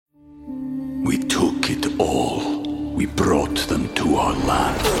We took it all. We brought them to our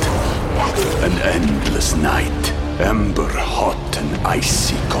land. An endless night, ember hot and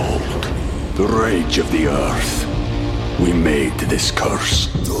icy cold. The rage of the earth. We made this curse.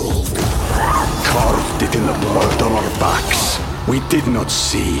 Carved it in the blood on our backs. We did not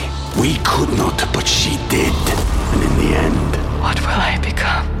see. We could not, but she did. And in the end... What will I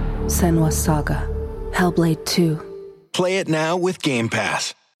become? Senua's Saga. Hellblade 2. Play it now with Game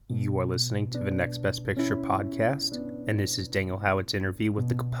Pass. You are listening to the Next Best Picture podcast, and this is Daniel Howitt's interview with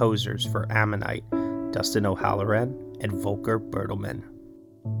the composers for Ammonite, Dustin O'Halloran and Volker Bertelmann.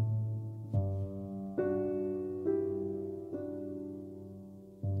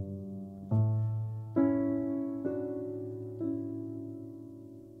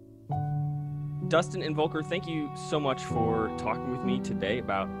 Dustin and Volker, thank you so much for talking with me today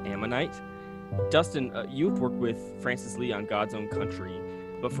about Ammonite. Dustin, you've worked with Francis Lee on God's Own Country,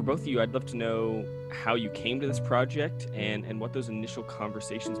 but for both of you, I'd love to know how you came to this project and what those initial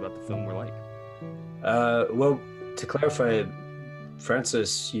conversations about the film were like. Well, to clarify,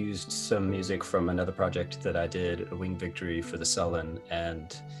 Francis used some music from another project that I did, A Winged Victory for the Sullen,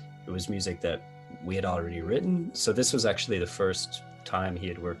 and it was music that we had already written. So this was actually the first time he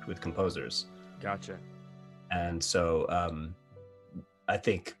had worked with composers. Gotcha. And so I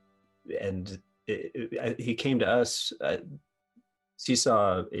think, he came to us.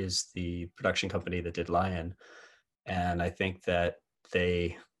 Seesaw is the production company that did Lion, and I think that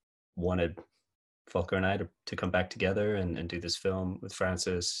they wanted Volker and I to come back together and do this film with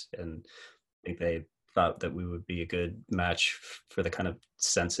Francis, and I think they thought that we would be a good match for the kind of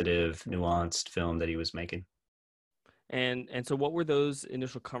sensitive, nuanced film that he was making. And so what were those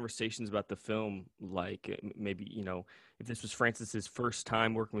initial conversations about the film like? Maybe, if this was Francis's first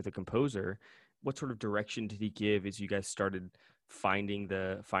time working with a composer, what sort of direction did he give as you guys started finding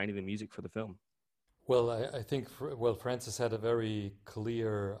the music for the film? Well, I think Francis had a very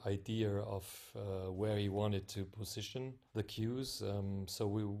clear idea of where he wanted to position the cues. So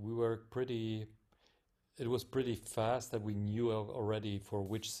we were it was pretty fast that we knew already for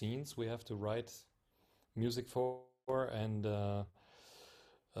which scenes we have to write music for. And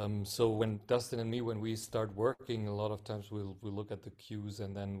so when Dustin and me, when we start working, a lot of times we'll look at the cues,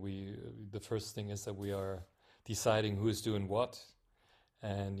 and then the first thing is that we are deciding who is doing what,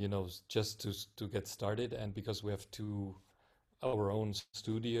 and just to get started. And because we have our own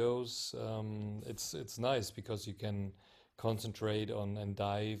studios, it's nice because you can concentrate on and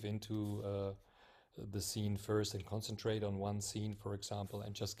dive into the scene first and concentrate on one scene, for example,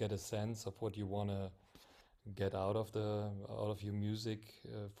 and just get a sense of what you want to get out of your music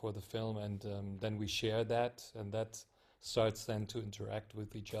for the film, and then we share that, and that starts then to interact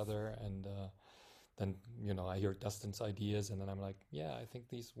with each other, and then I hear Dustin's ideas, and then I'm like, yeah, I think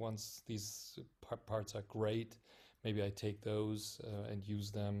these parts are great, maybe I take those and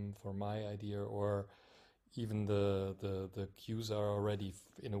use them for my idea, or even the cues are already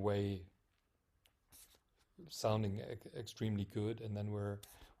in a way sounding extremely good, and then we're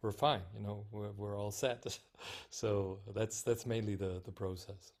fine, we're all set. So that's mainly the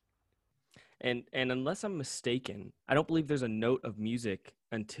process. And unless I'm mistaken, I don't believe there's a note of music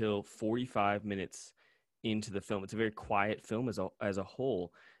until 45 minutes into the film. It's a very quiet film as a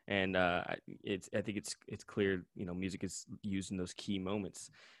whole, and I think it's clear music is used in those key moments.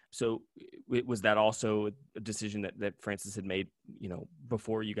 So was that also a decision that Francis had made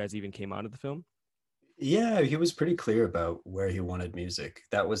before you guys even came onto the film? Yeah, he was pretty clear about where he wanted music.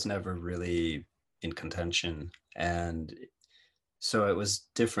 That was never really in contention. And so it was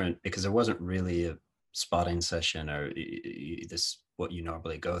different because there wasn't really a spotting session or this what you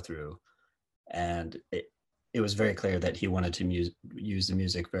normally go through. And it was very clear that he wanted to use the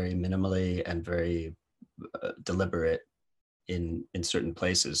music very minimally and very deliberate in certain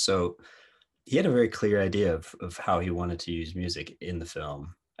places. So he had a very clear idea of how he wanted to use music in the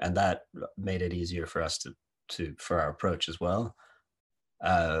film. And that made it easier for us for our approach as well.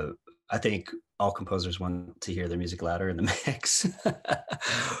 I think all composers want to hear their music louder in the mix,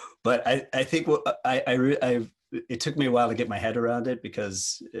 but I think it took me a while to get my head around it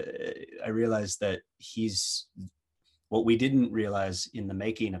because I realized that what we didn't realize in the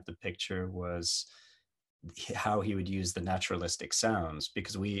making of the picture was how he would use the naturalistic sounds,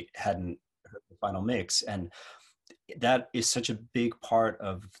 because we hadn't heard the final mix, and that is such a big part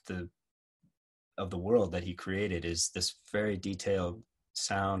of the world that he created, is this very detailed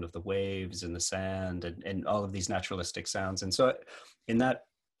sound of the waves and the sand and all of these naturalistic sounds. And so in that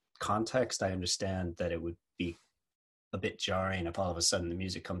context, I understand that it would be a bit jarring if all of a sudden the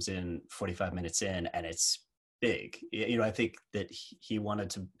music comes in 45 minutes in and it's big. I think that he wanted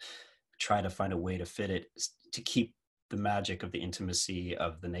to try to find a way to fit it to keep the magic of the intimacy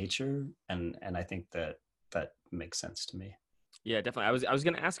of the nature, and I think that makes sense to me. Yeah, definitely. I was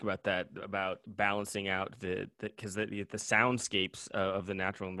going to ask about that, about balancing out because the soundscapes of the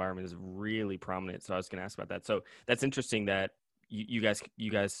natural environment is really prominent. So I was going to ask about that. So that's interesting that you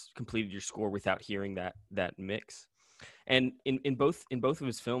guys completed your score without hearing that mix. And in both of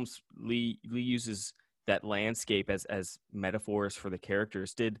his films, Lee uses that landscape as metaphors for the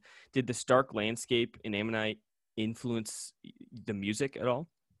characters. Did the stark landscape in Ammonite influence the music at all?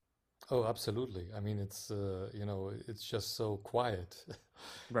 Oh, absolutely. I mean, it's it's just so quiet,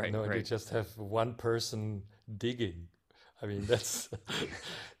 Right, and you right. just have one person digging. I mean, that's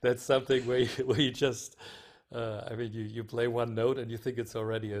that's something where you just, I mean, you play one note and you think it's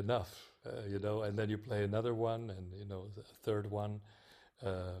already enough, and then you play another one and a third one.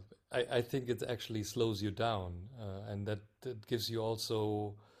 I think it actually slows you down, and that gives you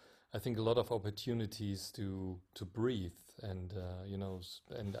also, I think, a lot of opportunities to breathe, and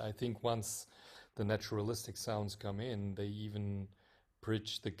and I think once the naturalistic sounds come in, they even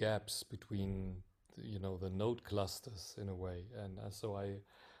bridge the gaps between the note clusters in a way, and so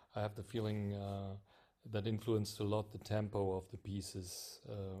I have the feeling that influenced a lot the tempo of the pieces,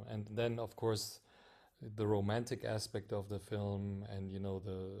 and then of course the romantic aspect of the film, and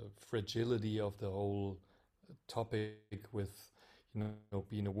the fragility of the whole topic with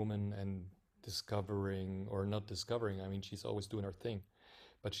being a woman and discovering or not discovering. I mean, she's always doing her thing,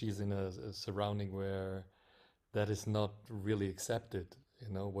 but she's in a surrounding where that is not really accepted,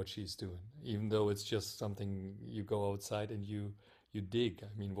 what she's doing, even though it's just something you go outside and you dig.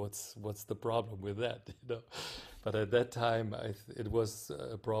 I mean, what's the problem with that? But at that time it was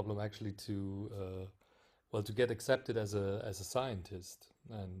a problem actually to to get accepted as a scientist,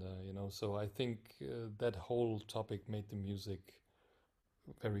 and so I think that whole topic made the music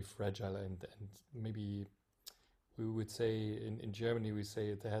very fragile, and maybe we would say in Germany we say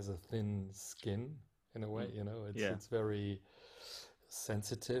it has a thin skin in a way. Yeah. It's very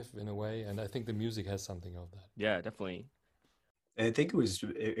sensitive in a way, and I think the music has something of that. Yeah, definitely. I think it was,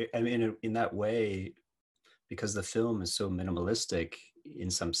 I mean, in that way, because the film is so minimalistic in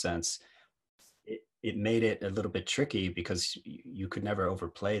some sense, it made it a little bit tricky because you could never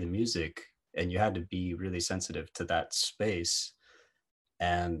overplay the music, and you had to be really sensitive to that space.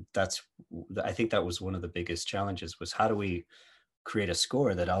 And I think that was one of the biggest challenges, was how do we create a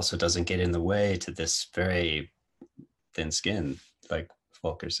score that also doesn't get in the way to this very thin skin, like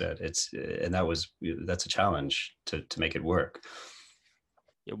Volker said. And that's a challenge to make it work.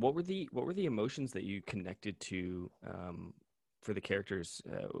 Yeah, what were the emotions that you connected to for the characters?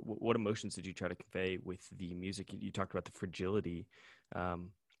 What emotions did you try to convey with the music? You talked about the fragility.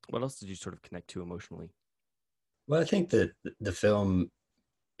 What else did you sort of connect to emotionally? Well, I think that the film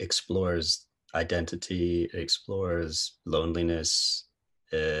explores identity, it explores loneliness,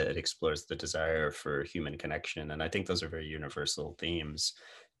 it explores the desire for human connection, and I think those are very universal themes.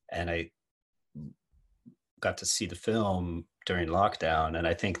 And I got to see the film during lockdown, and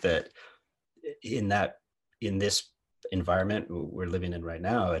I think that in this environment we're living in right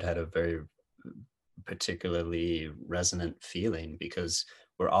now, it had a very particularly resonant feeling, because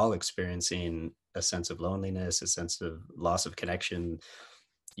we're all experiencing a sense of loneliness, a sense of loss of connection.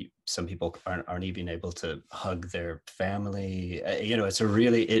 Some people aren't even able to hug their family. It's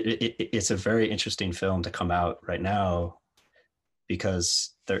it's a very interesting film to come out right now,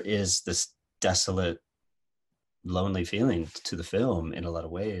 because there is this desolate, lonely feeling to the film in a lot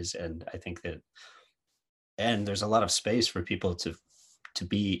of ways. And I think that, and there's a lot of space for people to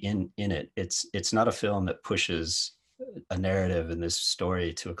be in it. It's not a film that pushes a narrative in this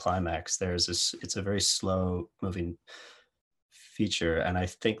story to a climax. It's a very slow moving feature, and I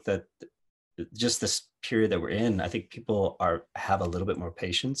think that just this period that we're in, I think people have a little bit more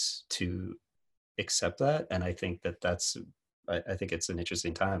patience to accept that, and I think I think it's an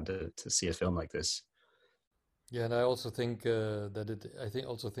interesting time to see a film like this. Yeah, and I also think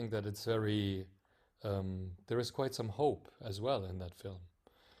that it's very there is quite some hope as well in that film.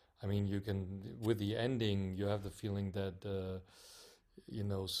 I mean, you can, with the ending, you have the feeling that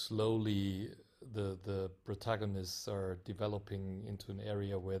slowly the protagonists are developing into an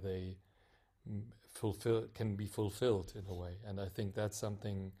area where they can be fulfilled in a way, and I think that's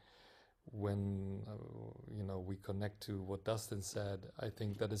something. When we connect to what Dustin said, I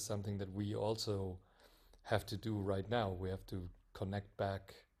think that is something that we also have to do right now. We have to connect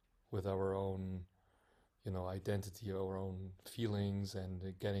back with our own identity, our own feelings,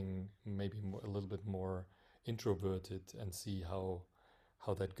 and getting maybe a little bit more introverted, and see how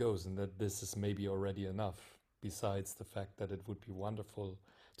that goes, and that this is maybe already enough, besides the fact that it would be wonderful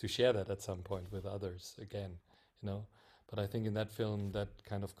share that at some point with others again, you know. But I think in that film, that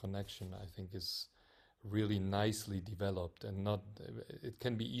kind of connection, I think, is really nicely developed, and not, it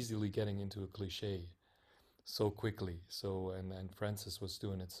can be easily getting into a cliche so quickly. So, and Francis was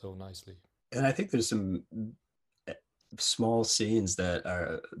doing it so nicely. And I think there's some small scenes that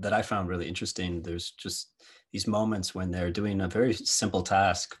I found really interesting. There's just these moments when they're doing a very simple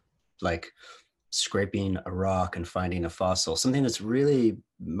task, like scraping a rock and finding a fossil, something that's really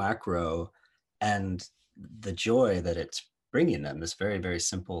macro, and the joy that it's bringing them, this very, very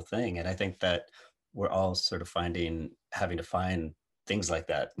simple thing. And I think that we're all sort of having to find things like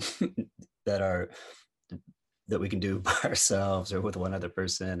that that we can do by ourselves or with one other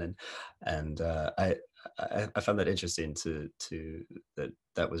person. And I found that interesting to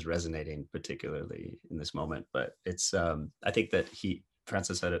that was resonating particularly in this moment. But it's I think that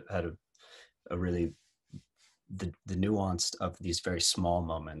Francis had a really the nuance of these very small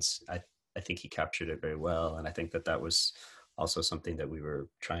moments. I think he captured it very well, and I think that was also something that we were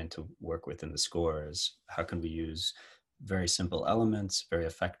trying to work with in the score, is how can we use very simple elements very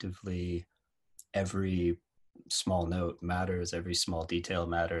effectively. Every small note matters, every small detail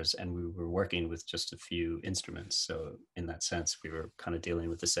matters, and we were working with just a few instruments. So in that sense, we were kind of dealing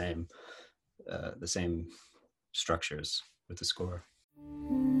with the same structures with the score.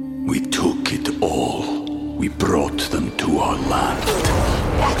 We took it all. We brought them to our land.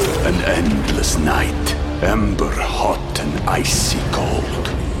 An endless night, ember hot and icy cold.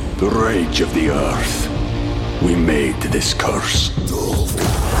 The rage of the earth. We made this curse.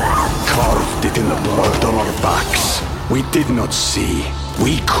 Carved it in the blood on our backs. We did not see.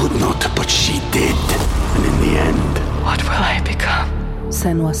 We could not, but she did. And in the end... What will I become?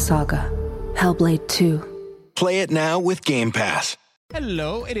 Senua's Saga. Hellblade 2. Play it now with Game Pass.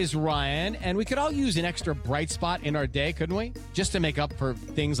 Hello, it is Ryan, and we could all use an extra bright spot in our day, couldn't we? Just to make up for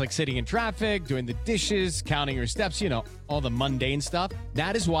things like sitting in traffic, doing the dishes, counting your steps, you know, all the mundane stuff.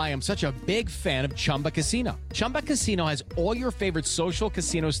 That is why I'm such a big fan of Chumba Casino. Chumba Casino has all your favorite social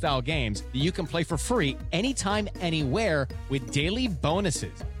casino-style games that you can play for free anytime, anywhere with daily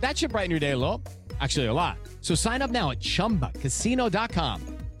bonuses. That should brighten your day a little. Actually, a lot. So sign up now at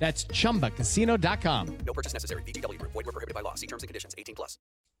ChumbaCasino.com. That's ChumbaCasino.com. No purchase necessary. VGW Group. Void where prohibited by law. See terms and conditions. 18+.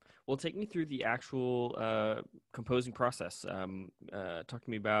 Well, take me through the actual composing process. Talk to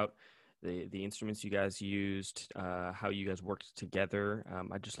me about the instruments you guys used, how you guys worked together.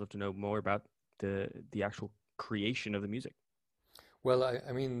 I'd just love to know more about the actual creation of the music. Well,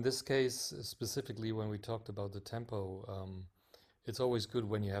 I mean, in this case, specifically when we talked about the tempo, it's always good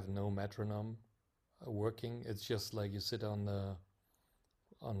when you have no metronome working. It's just like you sit on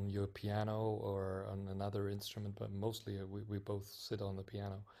your piano or on another instrument, but mostly we both sit on the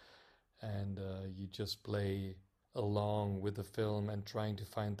piano, and you just play along with the film and trying to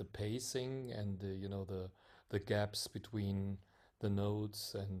find the pacing and the gaps between the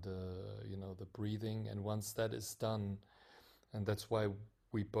notes and the breathing. And once that is done, and that's why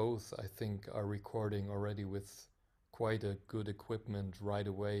we both, I think, are recording already with quite a good equipment right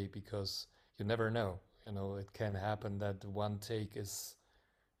away, because you never know, it can happen that one take is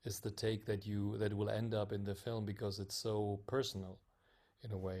the take that will end up in the film, because it's so personal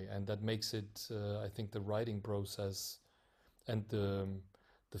in a way, and that makes it I think the writing process and the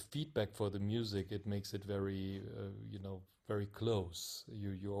feedback for the music, it makes it very very close.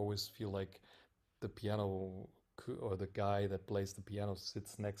 You always feel like the piano or the guy that plays the piano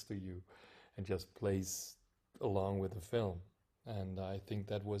sits next to you and just plays along with the film. And I think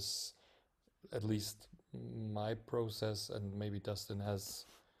that was at least my process, and maybe Dustin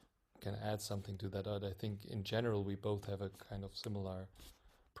can add something to that. I think in general we both have a kind of similar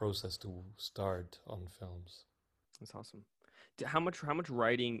process to start on films. That's awesome. How much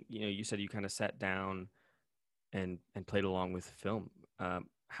writing? You said you kind of sat down and played along with the film.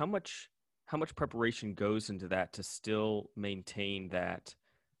 How much preparation goes into that to still maintain that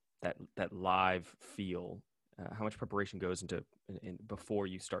live feel? How much preparation goes into before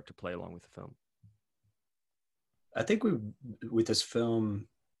you start to play along with the film? I think with this film,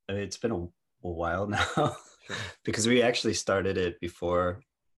 it's been a while now. Sure. Because we actually started it before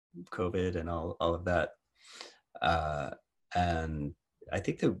COVID and all of that. And I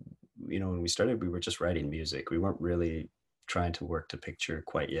think that, when we started, we were just writing music. We weren't really trying to work to picture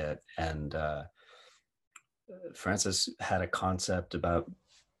quite yet. And Francis had a concept about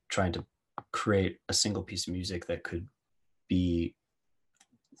trying to create a single piece of music that could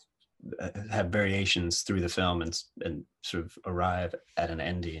have variations through the film and sort of arrive at an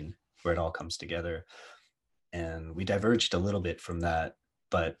ending where it all comes together. And we diverged a little bit from that,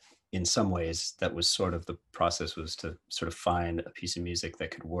 but in some ways, that was sort of the process, was to sort of find a piece of music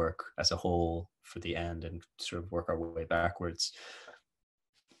that could work as a whole for the end and sort of work our way backwards.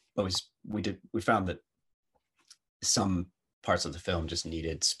 But we found that some parts of the film just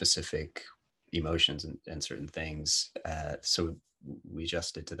needed specific emotions and certain things. So we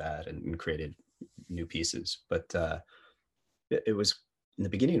adjusted to that and created new pieces. But it was, in the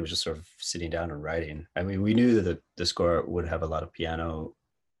beginning, it was just sort of sitting down and writing. I mean, we knew that the score would have a lot of piano,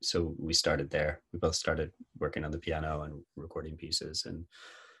 so we started there. We both started working on the piano and recording pieces.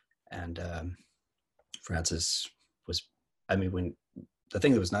 And Francis was, I mean, when the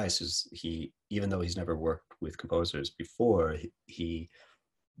thing that was nice is even though he's never worked with composers before, he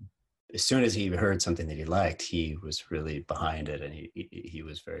as soon as he heard something that he liked, he was really behind it, and he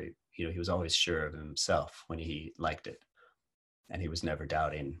was very, he was always sure of himself when he liked it, and he was never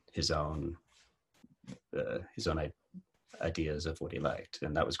doubting his own ideas of what he liked,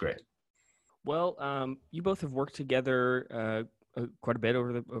 and that was great. Well, you both have worked together quite a bit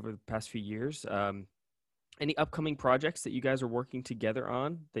over the past few years. Any upcoming projects that you guys are working together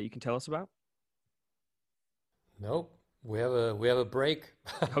on that you can tell us about? Nope. We have a break.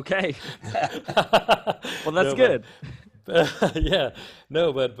 Okay. Well, that's good. Yeah.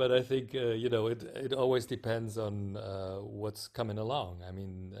 No, but I think it always depends on what's coming along. I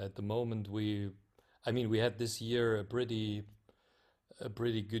mean, at the moment we had this year a pretty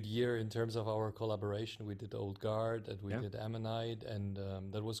good year in terms of our collaboration. We did Old Guard and we did Ammonite, and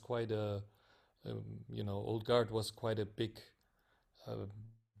that was quite a Old Guard was quite a big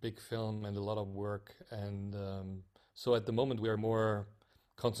film and a lot of work, and so at the moment we are more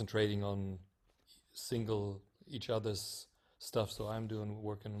concentrating on each other's stuff. So I'm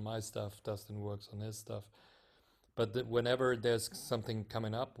working on my stuff, Dustin works on his stuff. But whenever there's something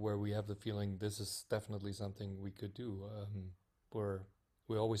coming up where we have the feeling this is definitely something we could do, we're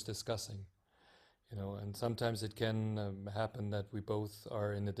always discussing, and sometimes it can happen that we both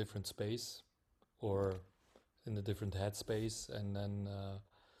are in a different space or in a different headspace, and then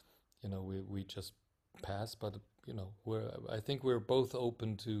we just pass. But I think we're both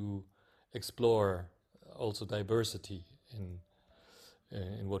open to explore also diversity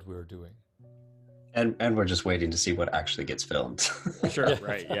in what we're doing. And we're just waiting to see what actually gets filmed. Sure,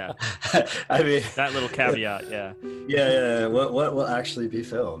 right, yeah. I mean, that little caveat, yeah. Yeah. What will actually be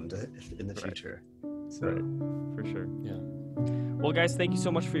filmed in the future? So. Right, for sure. Yeah. Well, guys, thank you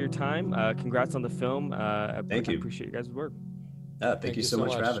so much for your time. Congrats on the film. Thank you. I appreciate your guys' work. Thank you so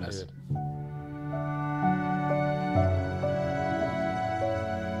much for having us. David.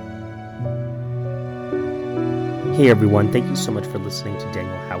 Hey everyone, thank you so much for listening to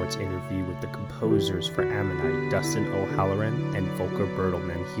Daniel Howitt's interview with the composers for Ammonite, Dustin O'Halloran and Volker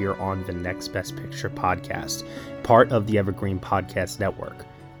Bertelmann, here on the Next Best Picture podcast, part of the Evergreen Podcast Network.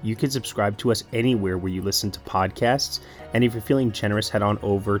 You can subscribe to us anywhere where you listen to podcasts, and if you're feeling generous, head on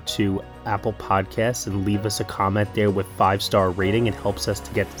over to Apple Podcasts and leave us a comment there with 5-star rating. It helps us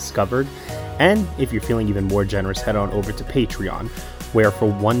to get discovered. And if you're feeling even more generous, head on over to Patreon, where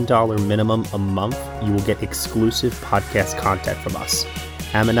for $1 minimum a month, you will get exclusive podcast content from us.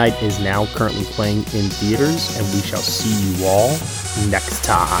 Ammonite is now currently playing in theaters, and we shall see you all next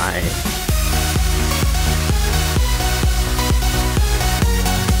time.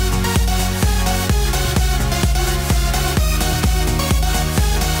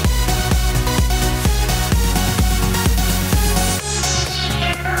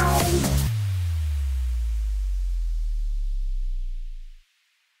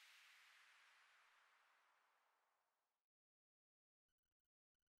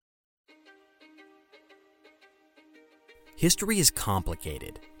 History is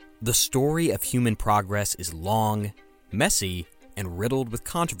complicated. The story of human progress is long, messy, and riddled with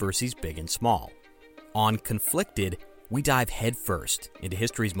controversies big and small. On Conflicted, we dive headfirst into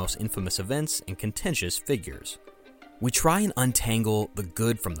history's most infamous events and contentious figures. We try and untangle the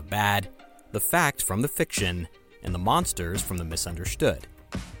good from the bad, the fact from the fiction, and the monsters from the misunderstood.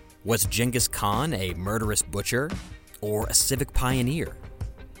 Was Genghis Khan a murderous butcher or a civic pioneer?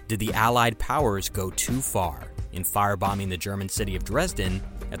 Did the Allied powers go too far in firebombing the German city of Dresden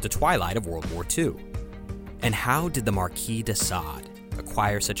at the twilight of World War II? And how did the Marquis de Sade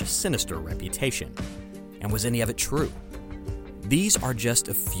acquire such a sinister reputation? And was any of it true? These are just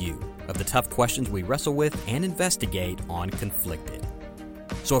a few of the tough questions we wrestle with and investigate on Conflicted.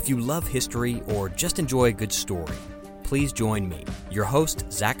 So if you love history or just enjoy a good story, please join me, your host,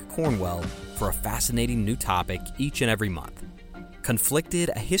 Zach Cornwell, for a fascinating new topic each and every month. Conflicted,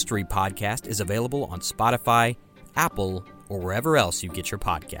 a history podcast, is available on Spotify, Apple, or wherever else you get your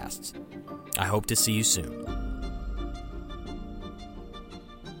podcasts. I hope to see you soon.